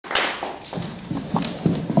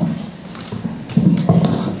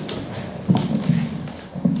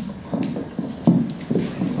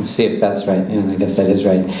see if that's right. Yeah, I guess that is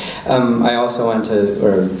right. I also want to,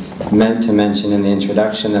 or meant to mention in the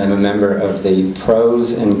introduction that I'm a member of the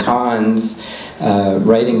Pros and Cons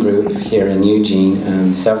writing group here in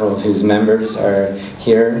Eugene, several of whose members are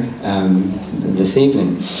here this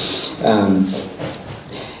evening.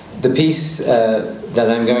 The piece that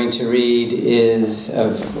I'm going to read is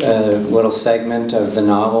a little segment of the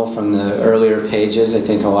novel from the earlier pages. I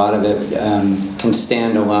think a lot of it can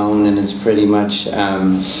stand alone, and it's pretty much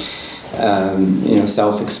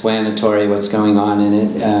self-explanatory what's going on in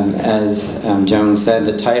it. As Joan said,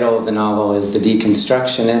 the title of the novel is The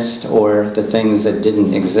Deconstructionist, or The Things That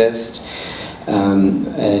Didn't Exist.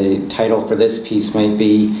 A title for this piece might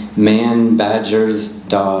be Man Badger's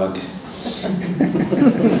Dog.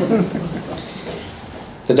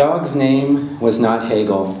 The dog's name was not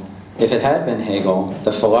Hegel. If it had been Hegel,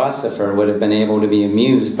 the philosopher would have been able to be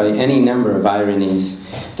amused by any number of ironies.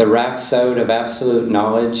 The rhapsode of absolute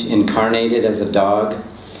knowledge incarnated as a dog,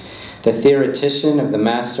 the theoretician of the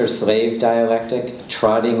master-slave dialectic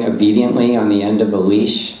trotting obediently on the end of a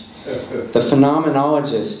leash, the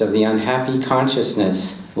phenomenologist of the unhappy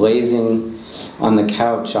consciousness lazing on the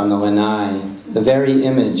couch on the lanai, the very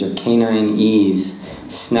image of canine ease,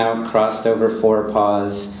 snout crossed over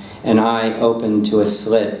forepaws, an eye open to a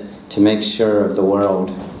slit to make sure of the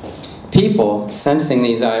world. People, sensing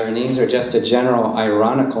these ironies or just a general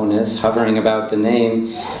ironicalness hovering about the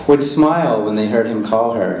name, would smile when they heard him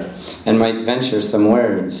call her, and might venture some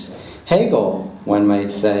words. Hegel, one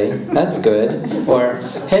might say, that's good. Or,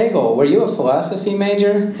 Hegel, were you a philosophy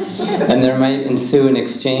major? And there might ensue an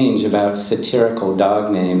exchange about satirical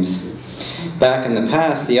dog names. Back in the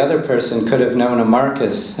past, the other person could have known a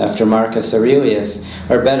Marcus after Marcus Aurelius,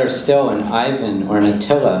 or better still, an Ivan or an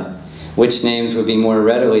Attila, which names would be more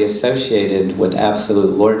readily associated with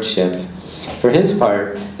absolute lordship. For his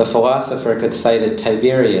part, the philosopher could cite a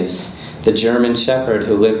Tiberius, the German shepherd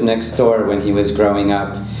who lived next door when he was growing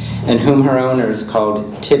up, and whom her owners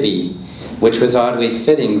called Tibby, which was oddly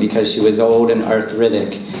fitting because she was old and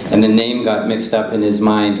arthritic, and the name got mixed up in his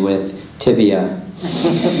mind with tibia.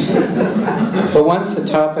 But once the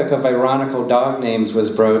topic of ironical dog names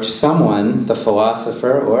was broached, someone, the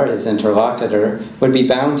philosopher or his interlocutor, would be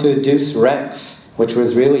bound to adduce Rex, which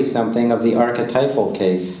was really something of the archetypal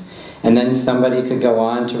case. And then somebody could go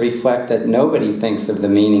on to reflect that nobody thinks of the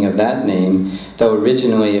meaning of that name, though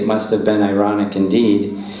originally it must have been ironic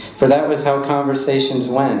indeed, for that was how conversations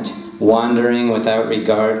went, wandering without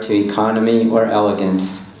regard to economy or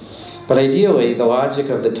elegance. But ideally, the logic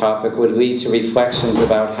of the topic would lead to reflections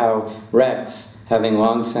about how Rex, having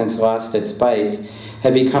long since lost its bite,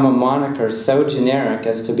 had become a moniker so generic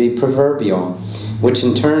as to be proverbial, which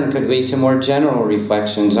in turn could lead to more general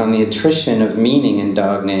reflections on the attrition of meaning in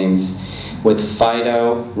dog names, with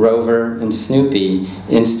Fido, Rover, and Snoopy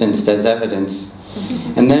instanced as evidence.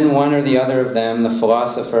 And then one or the other of them, the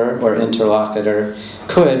philosopher or interlocutor,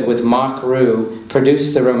 could, with mock rue,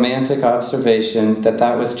 produce the romantic observation that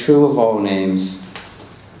that was true of all names.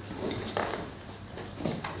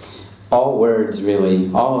 All words,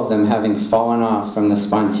 really, all of them having fallen off from the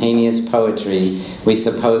spontaneous poetry we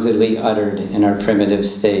supposedly uttered in our primitive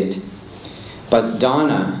state. But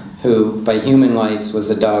Donna, who, by human lights, was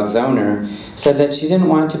the dog's owner, said that she didn't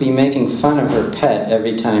want to be making fun of her pet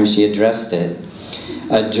every time she addressed it.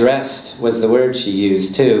 Addressed was the word she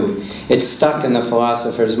used, too. It stuck in the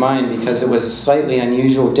philosopher's mind because it was a slightly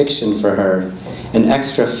unusual diction for her, an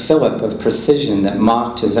extra fillip of precision that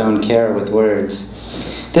mocked his own care with words.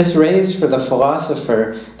 This raised for the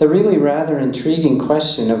philosopher the really rather intriguing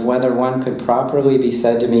question of whether one could properly be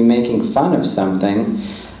said to be making fun of something,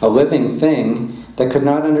 a living thing, that could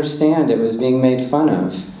not understand it was being made fun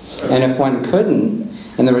of. And if one couldn't,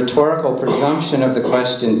 and the rhetorical presumption of the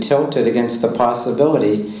question tilted against the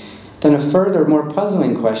possibility, then a further, more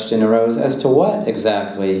puzzling question arose as to what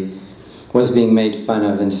exactly was being made fun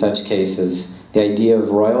of in such cases. The idea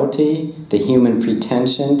of royalty, the human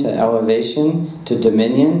pretension to elevation, to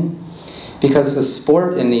dominion? Because the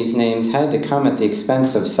sport in these names had to come at the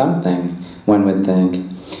expense of something, one would think.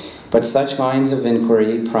 But such lines of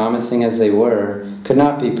inquiry, promising as they were, could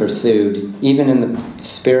not be pursued, even in the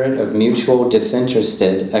spirit of mutual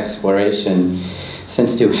disinterested exploration,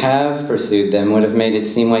 since to have pursued them would have made it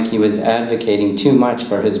seem like he was advocating too much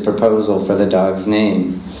for his proposal for the dog's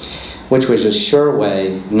name, which was a sure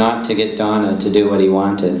way not to get Donna to do what he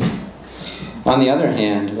wanted. On the other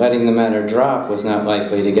hand, letting the matter drop was not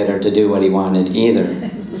likely to get her to do what he wanted either.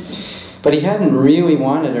 But he hadn't really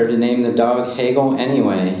wanted her to name the dog Hegel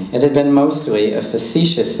anyway. It had been mostly a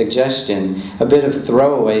facetious suggestion, a bit of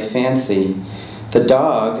throwaway fancy. The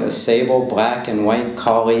dog, a sable black and white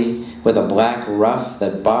collie with a black ruff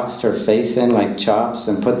that boxed her face in like chops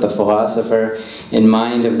and put the philosopher in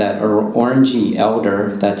mind of that orangey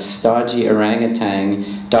elder, that stodgy orangutan,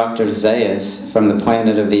 Dr. Zaius from the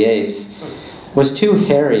Planet of the Apes, was too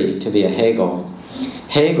hairy to be a Hegel.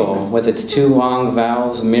 Hegel, with its two long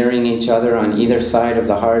vowels mirroring each other on either side of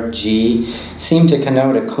the hard G, seemed to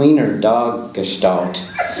connote a cleaner dog gestalt.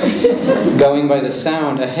 Going by the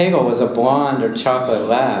sound, a Hegel was a blonde or chocolate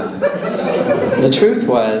lab. The truth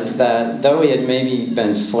was that, though he had maybe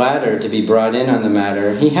been flattered to be brought in on the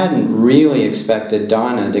matter, he hadn't really expected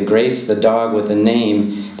Donna to grace the dog with a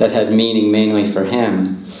name that had meaning mainly for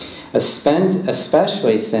him,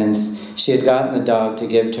 especially since she had gotten the dog to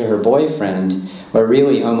give to her boyfriend, or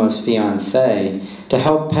really almost fiancé, to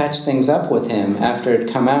help patch things up with him after it had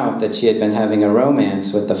come out that she had been having a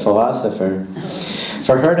romance with the philosopher.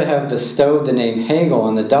 For her to have bestowed the name Hegel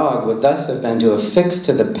on the dog would thus have been to affix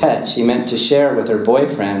to the pet she meant to share with her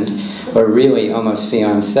boyfriend, or really almost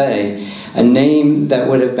fiancé, a name that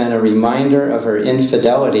would have been a reminder of her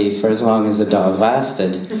infidelity for as long as the dog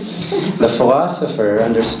lasted. The philosopher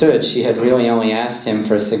understood she had really only asked him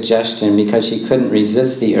for a suggestion because she couldn't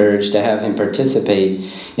resist the urge to have him participate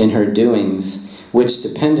in her doings, which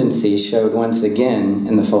dependency showed once again,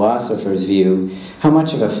 in the philosopher's view, how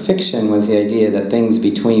much of a fiction was the idea that things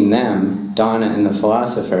between them, Donna and the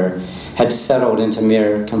philosopher, had settled into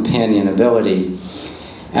mere companionability.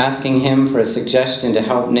 Asking him for a suggestion to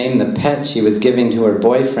help name the pet she was giving to her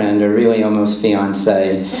boyfriend, or really almost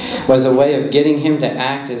fiancé, was a way of getting him to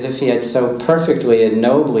act as if he had so perfectly and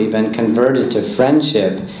nobly been converted to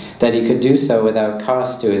friendship that he could do so without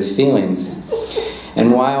cost to his feelings.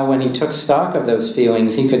 And while when he took stock of those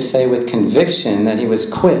feelings he could say with conviction that he was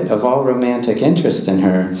quit of all romantic interest in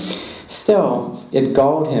her, still, it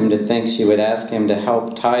galled him to think she would ask him to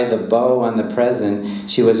help tie the bow on the present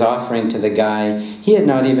she was offering to the guy he had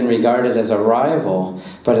not even regarded as a rival,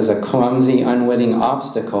 but as a clumsy, unwitting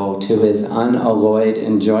obstacle to his unalloyed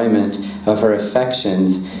enjoyment of her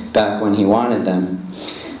affections back when he wanted them.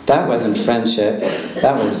 That wasn't friendship,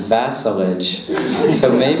 that was vassalage.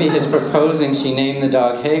 So maybe his proposing she name the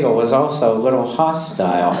dog Hegel was also a little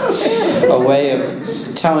hostile, a way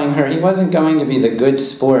of telling her he wasn't going to be the good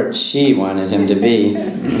sport she wanted him to be.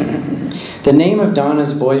 The name of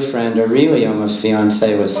Donna's boyfriend, or really almost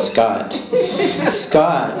fiancé, was Scott.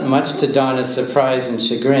 Scott, much to Donna's surprise and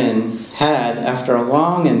chagrin, had, after a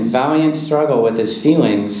long and valiant struggle with his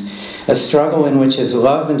feelings, a struggle in which his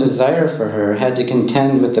love and desire for her had to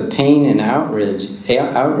contend with the pain and outrage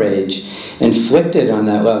inflicted on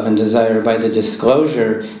that love and desire by the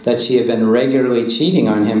disclosure that she had been regularly cheating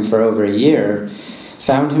on him for over a year,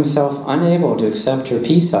 found himself unable to accept her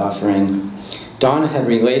peace offering. Donna had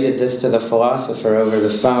related this to the philosopher over the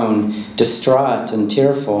phone, distraught and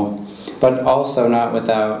tearful, but also not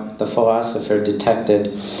without, the philosopher detected,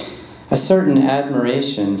 a certain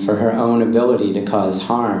admiration for her own ability to cause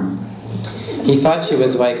harm. He thought she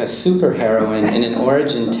was like a superheroine in an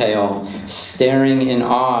origin tale, staring in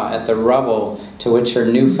awe at the rubble to which her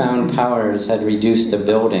newfound powers had reduced a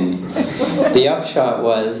building. The upshot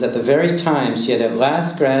was, at the very time she had at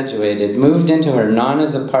last graduated, moved into her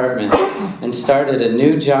Nana's apartment, and started a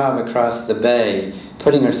new job across the bay,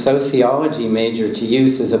 putting her sociology major to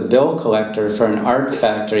use as a bill collector for an art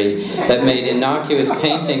factory that made innocuous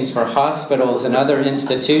paintings for hospitals and other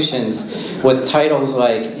institutions with titles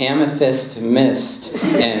like Amethyst Mist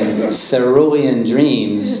and Cerulean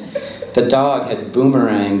Dreams. The dog had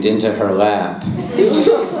boomeranged into her lap.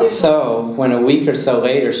 So, when a week or so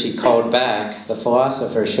later she called back, the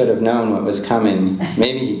philosopher should have known what was coming.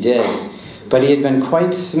 Maybe he did. But he had been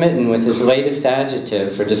quite smitten with his latest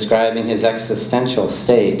adjective for describing his existential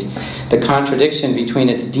state. The contradiction between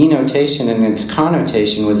its denotation and its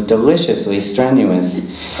connotation was deliciously strenuous.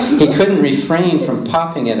 He couldn't refrain from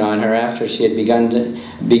popping it on her after she had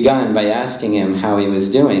begun by asking him how he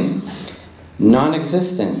was doing.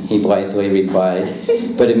 Non-existent, he blithely replied,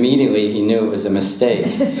 but immediately he knew it was a mistake.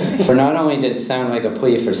 For not only did it sound like a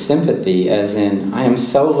plea for sympathy, as in, I am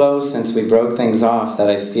so low since we broke things off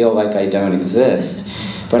that I feel like I don't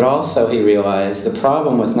exist, but also, he realized, the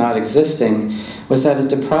problem with not existing was that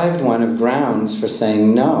it deprived one of grounds for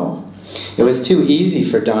saying no. It was too easy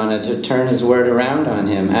for Donna to turn his word around on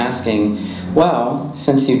him, asking, well,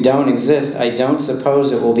 since you don't exist, I don't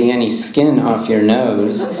suppose it will be any skin off your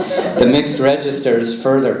nose. The mixed registers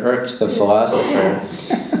further irked the philosopher.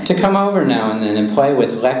 To come over now and then and play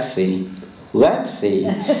with Lexi. Lexi?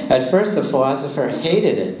 At first the philosopher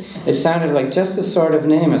hated it. It sounded like just the sort of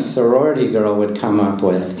name a sorority girl would come up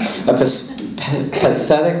with. A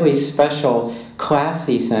pathetically special,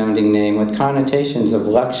 classy-sounding name with connotations of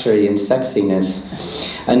luxury and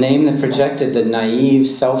sexiness. A name that projected the naive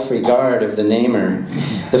self-regard of the namer.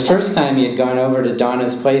 The first time he had gone over to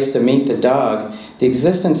Donna's place to meet the dog, the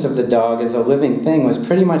existence of the dog as a living thing was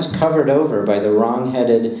pretty much covered over by the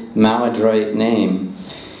wrong-headed, maladroit name.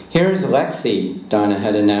 "Here's Lexi," Donna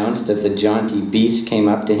had announced as the jaunty beast came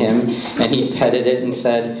up to him, and he petted it and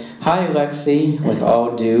said, "Hi, Lexi," with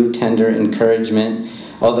all due tender encouragement,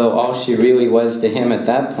 although all she really was to him at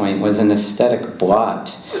that point was an aesthetic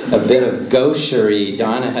blot, a bit of gaucherie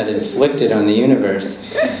Donna had inflicted on the universe.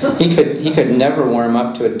 He could never warm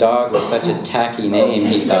up to a dog with such a tacky name,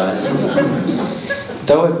 he thought.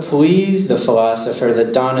 Though it pleased the philosopher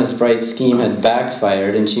that Donna's bright scheme had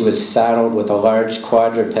backfired and she was saddled with a large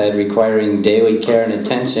quadruped requiring daily care and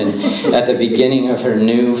attention at the beginning of her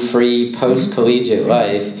new, free, post-collegiate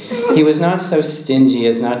life, he was not so stingy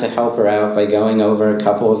as not to help her out by going over a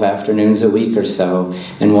couple of afternoons a week or so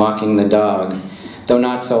and walking the dog, though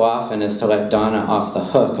not so often as to let Donna off the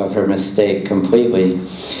hook of her mistake completely.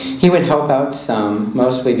 He would help out some,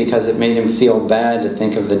 mostly because it made him feel bad to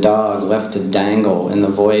think of the dog left to dangle in the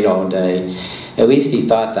void all day. At least he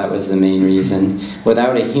thought that was the main reason.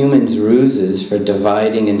 Without a human's ruses for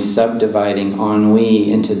dividing and subdividing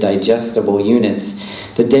ennui into digestible units,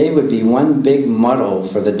 the day would be one big muddle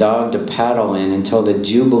for the dog to paddle in until the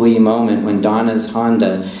jubilee moment when Donna's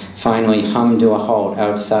Honda finally hummed to a halt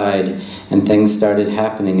outside and things started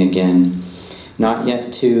happening again. Not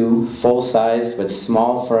yet two, full-sized but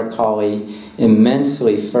small for a collie,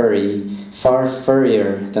 immensely furry, far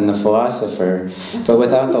furrier than the philosopher, but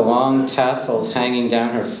without the long tassels hanging down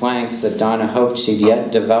her flanks that Donna hoped she'd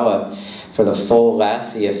yet develop for the full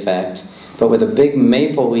Lassie effect, but with a big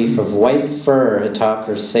maple leaf of white fur atop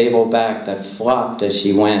her sable back that flopped as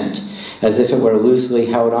she went, as if it were loosely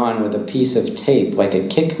held on with a piece of tape like a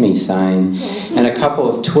kick-me sign, and a couple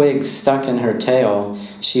of twigs stuck in her tail.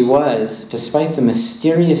 She was, despite the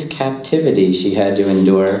mysterious captivity she had to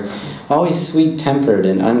endure, always sweet-tempered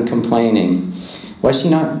and uncomplaining. Was she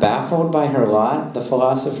not baffled by her lot, the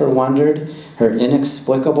philosopher wondered, her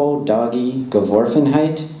inexplicable doggy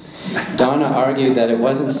Geworfenheit? Donna argued that it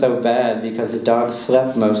wasn't so bad because the dog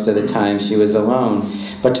slept most of the time she was alone,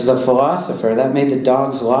 but to the philosopher that made the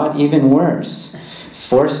dog's lot even worse.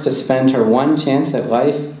 Forced to spend her one chance at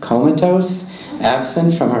life comatose,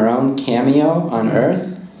 absent from her own cameo on Earth?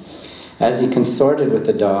 As he consorted with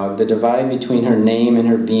the dog, the divide between her name and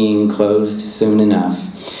her being closed soon enough.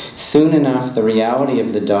 Soon enough, the reality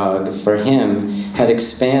of the dog, for him, had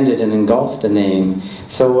expanded and engulfed the name,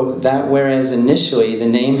 so that whereas initially the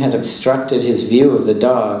name had obstructed his view of the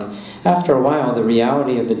dog, after a while the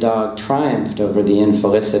reality of the dog triumphed over the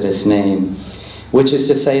infelicitous name, which is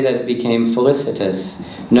to say that it became felicitous.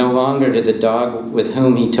 No longer did the dog with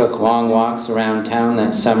whom he took long walks around town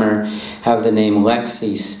that summer have the name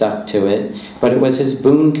Lexi stuck to it, but it was his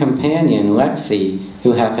boon companion, Lexi,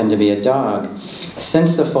 who happened to be a dog.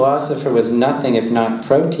 Since the philosopher was nothing if not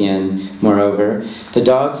protean, moreover, the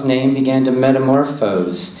dog's name began to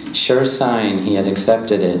metamorphose, sure sign he had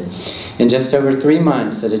accepted it. In just over 3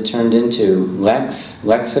 months, it had turned into Lex,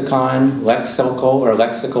 Lexicon, Lexical or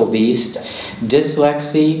Lexical Beast,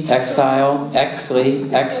 Dyslexy, Exile, Exley,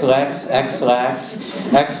 Exlex, Exlax,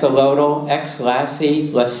 Exolotl,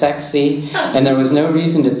 Exlassie, Lasexy, and there was no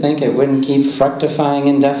reason to think it wouldn't keep fructifying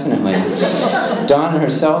indefinitely. Donna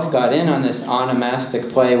herself got in on this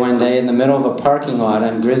onomastic play one day in the middle of a parking lot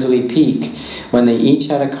on Grizzly Peak, when they each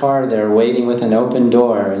had a car there waiting with an open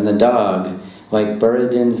door, and the dog, like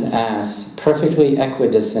Burridin's ass, perfectly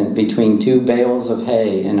equidistant between 2 bales of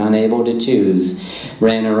hay and unable to choose,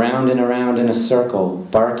 ran around and around in a circle,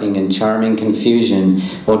 barking in charming confusion,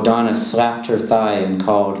 while Donna slapped her thigh and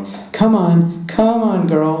called, come on,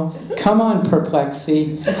 girl, come on,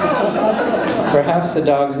 Perplexy." Perhaps the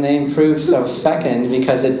dog's name proved so fecund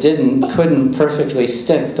because it couldn't perfectly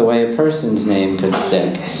stick the way a person's name could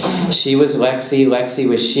stick. She was Lexi, Lexi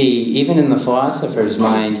was she, even in the philosopher's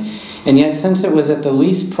mind. And yet, since it was at the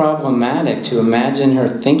least problematic to imagine her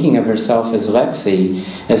thinking of herself as Lexi,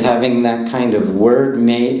 as having that kind of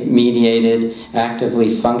word-mediated, actively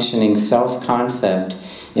functioning self-concept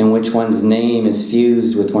in which one's name is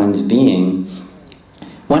fused with one's being,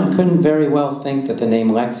 one couldn't very well think that the name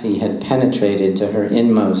Lexi had penetrated to her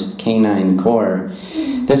inmost canine core.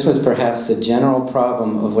 This was perhaps the general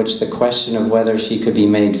problem of which the question of whether she could be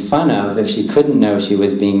made fun of if she couldn't know she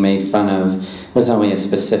was being made fun of was only a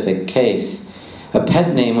specific case. A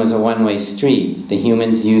pet name was a one-way street. The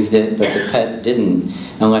humans used it, but the pet didn't,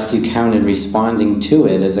 unless you counted responding to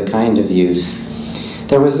it as a kind of use.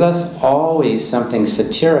 There was thus always something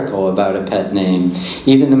satirical about a pet name,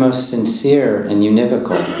 even the most sincere and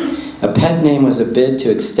univocal. A pet name was a bid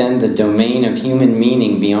to extend the domain of human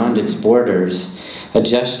meaning beyond its borders, a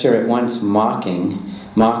gesture at once mocking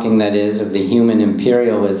that is, of the human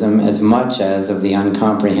imperialism as much as of the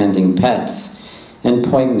uncomprehending pets, and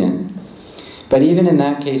poignant. But even in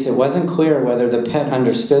that case, it wasn't clear whether the pet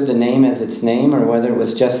understood the name as its name or whether it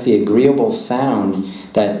was just the agreeable sound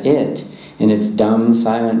that it, in its dumb,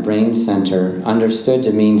 silent brain center, understood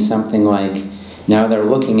to mean something like, now they're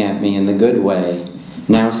looking at me in the good way.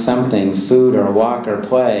 Now something, food or walk or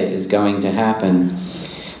play, is going to happen.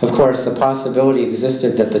 Of course, the possibility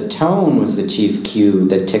existed that the tone was the chief cue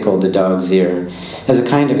that tickled the dog's ear. As a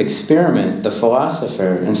kind of experiment, the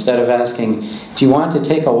philosopher, instead of asking, do you want to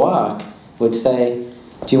take a walk, would say,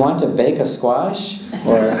 do you want to bake a squash?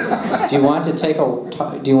 Or do you want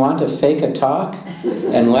to fake a talk?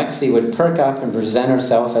 And Lexi would perk up and present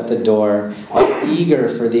herself at the door, all eager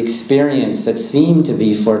for the experience that seemed to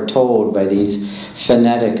be foretold by these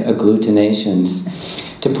phonetic agglutinations.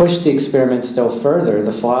 To push the experiment still further,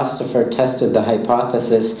 the philosopher tested the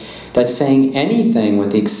hypothesis that saying anything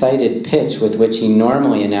with the excited pitch with which he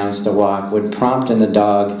normally announced a walk would prompt in the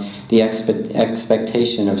dog the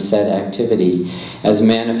expectation of said activity, as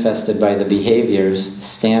manifested by the behaviors,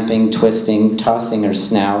 stamping, twisting, tossing her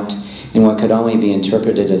snout, in what could only be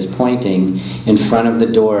interpreted as pointing, in front of the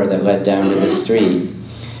door that led down to the street.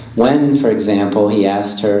 When, for example, he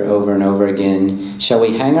asked her over and over again, shall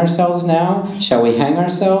we hang ourselves now? Shall we hang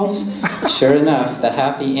ourselves? Sure enough, the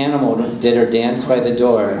happy animal did her dance by the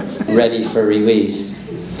door, ready for release.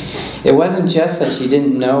 It wasn't just that she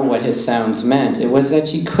didn't know what his sounds meant, it was that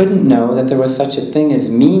she couldn't know that there was such a thing as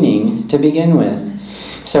meaning to begin with.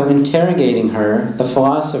 So interrogating her, the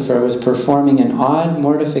philosopher was performing an odd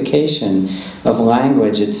mortification of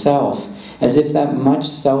language itself, as if that much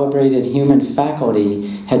celebrated human faculty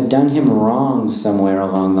had done him wrong somewhere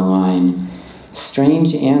along the line.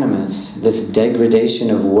 Strange animus, this degradation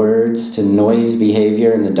of words to noise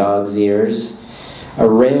behavior in the dog's ears, a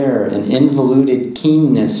rare and involuted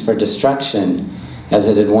keenness for destruction, as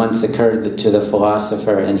it had once occurred to the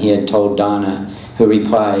philosopher and he had told Donna, who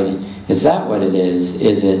replied, is that what it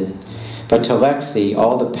is it? But to Lexi,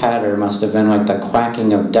 all the patter must have been like the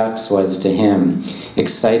quacking of ducks was to him,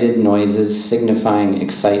 excited noises signifying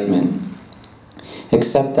excitement.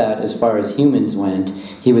 Except that, as far as humans went,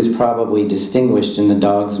 he was probably distinguished in the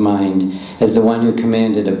dog's mind as the one who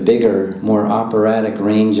commanded a bigger, more operatic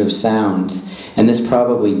range of sounds, and this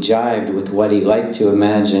probably jibed with what he liked to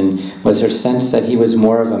imagine was her sense that he was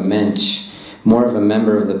more of a mensch, more of a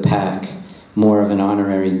member of the pack, more of an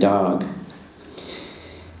honorary dog.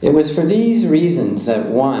 It was for these reasons that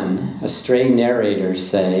one, a stray narrator,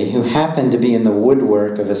 say, who happened to be in the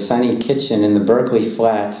woodwork of a sunny kitchen in the Berkeley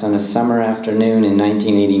Flats on a summer afternoon in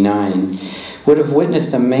 1989, would have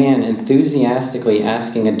witnessed a man enthusiastically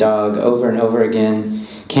asking a dog over and over again,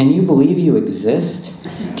 can you believe you exist?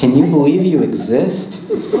 Can you believe you exist?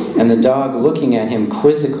 And the dog looking at him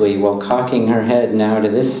quizzically while cocking her head now to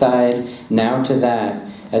this side, now to that,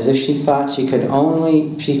 as if she thought she could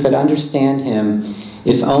understand him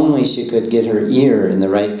if only she could get her ear in the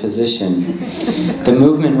right position. The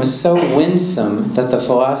movement was so winsome that the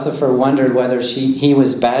philosopher wondered whether he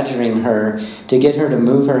was badgering her to get her to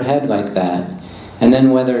move her head like that, and then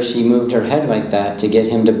whether she moved her head like that to get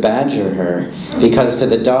him to badger her, because to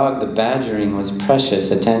the dog the badgering was precious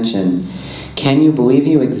attention. Can you believe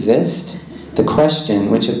you exist? The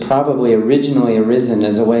question, which had probably originally arisen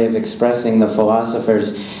as a way of expressing the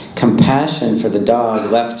philosopher's compassion for the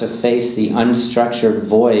dog left to face the unstructured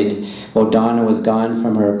void while Donna was gone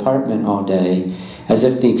from her apartment all day, as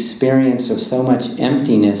if the experience of so much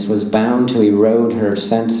emptiness was bound to erode her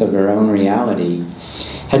sense of her own reality,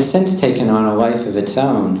 had since taken on a life of its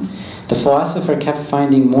own. The philosopher kept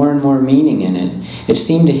finding more and more meaning in it. It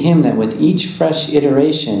seemed to him that with each fresh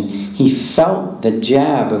iteration, he felt the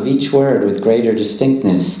jab of each word with greater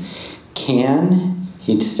distinctness. Can,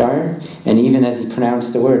 he'd start, and even as he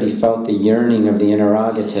pronounced the word, he felt the yearning of the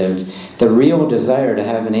interrogative, the real desire to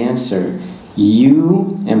have an answer.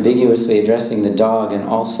 You, ambiguously addressing the dog, and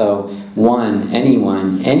also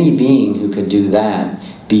anyone, any being who could do that.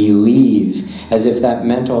 Believe, as if that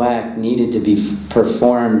mental act needed to be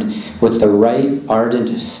performed with the right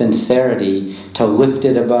ardent sincerity to lift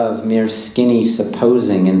it above mere skinny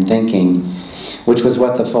supposing and thinking, which was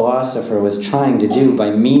what the philosopher was trying to do by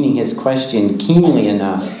meaning his question keenly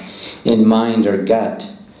enough in mind or gut,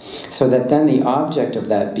 so that then the object of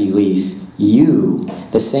that belief, you,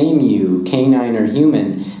 the same you, canine or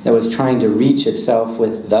human, that was trying to reach itself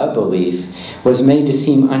with the belief, was made to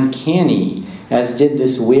seem uncanny, as did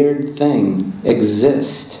this weird thing,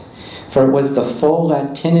 exist. For it was the full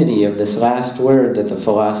Latinity of this last word that the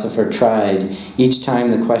philosopher tried, each time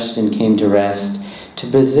the question came to rest, to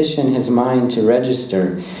position his mind to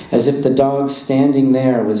register, as if the dog standing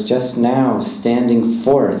there was just now standing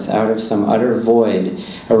forth out of some utter void,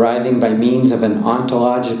 arriving by means of an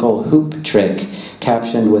ontological hoop trick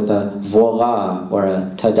captioned with a voila or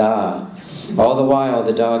a ta-da. All the while,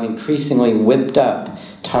 the dog increasingly whipped up,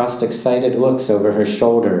 tossed excited looks over her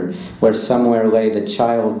shoulder, where somewhere lay the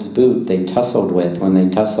child's boot they tussled with when they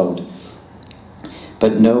tussled.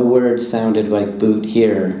 But no word sounded like boot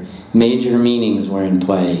here. Major meanings were in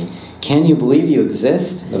play. Can you believe you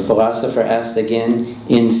exist? The philosopher asked again,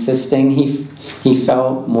 insisting he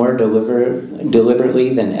felt more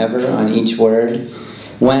deliberately than ever on each word.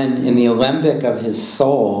 When, in the alembic of his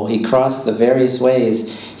soul, he crossed the various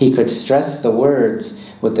ways he could stress the words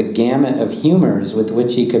with the gamut of humors with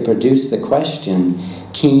which he could produce the question,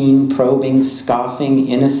 keen, probing, scoffing,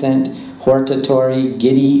 innocent, hortatory,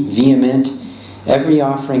 giddy, vehement. Every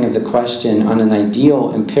offering of the question on an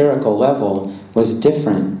ideal empirical level was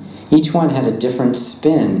different. Each one had a different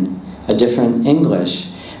spin, a different English.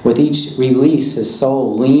 With each release, his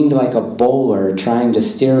soul leaned like a bowler trying to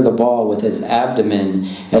steer the ball with his abdomen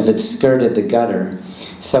as it skirted the gutter.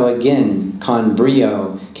 So again, con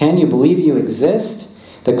brio, can you believe you exist?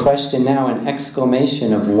 The question now an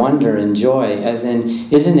exclamation of wonder and joy, as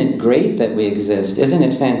in, isn't it great that we exist? Isn't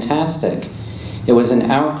it fantastic? It was an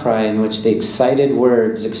outcry in which the excited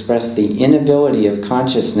words expressed the inability of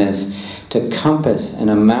consciousness to compass an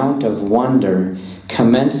amount of wonder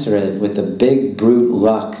commensurate with the big brute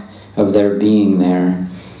luck of their being there.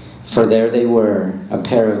 For there they were, a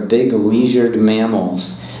pair of big leisured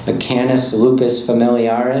mammals, a Canis lupus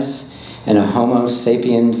familiaris and a Homo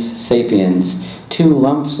sapiens sapiens, two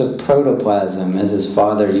lumps of protoplasm, as his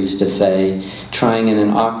father used to say, trying in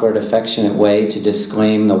an awkward, affectionate way to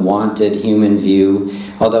disclaim the wanted human view,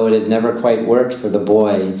 although it had never quite worked for the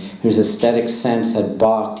boy, whose aesthetic sense had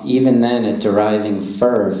balked even then at deriving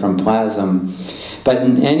fur from plasm. But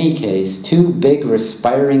in any case, two big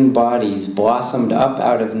respiring bodies blossomed up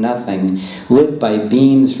out of nothing, lit by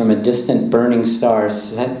beams from a distant burning star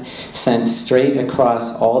sent straight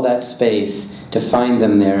across all that space to find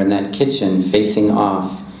them there in that kitchen facing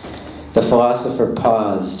off. The philosopher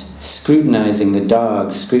paused, scrutinizing the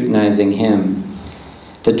dog, scrutinizing him.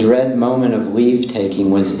 The dread moment of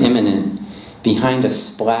leave-taking was imminent. Behind a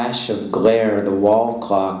splash of glare, the wall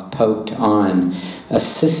clock poked on, a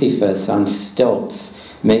Sisyphus on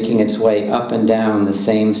stilts, making its way up and down the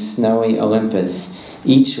same snowy Olympus,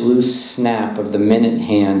 each loose snap of the minute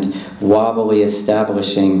hand wobbly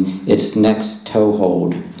establishing its next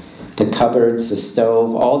toehold. The cupboards, the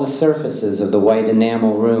stove, all the surfaces of the white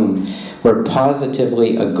enamel room were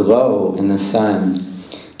positively aglow in the sun.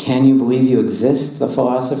 Can you believe you exist? The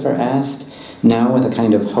philosopher asked, now with a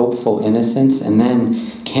kind of hopeful innocence, and then,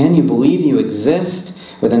 can you believe you exist?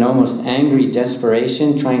 With an almost angry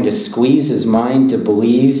desperation, trying to squeeze his mind to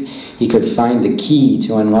believe he could find the key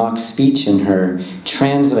to unlock speech in her,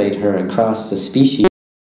 translate her across the species.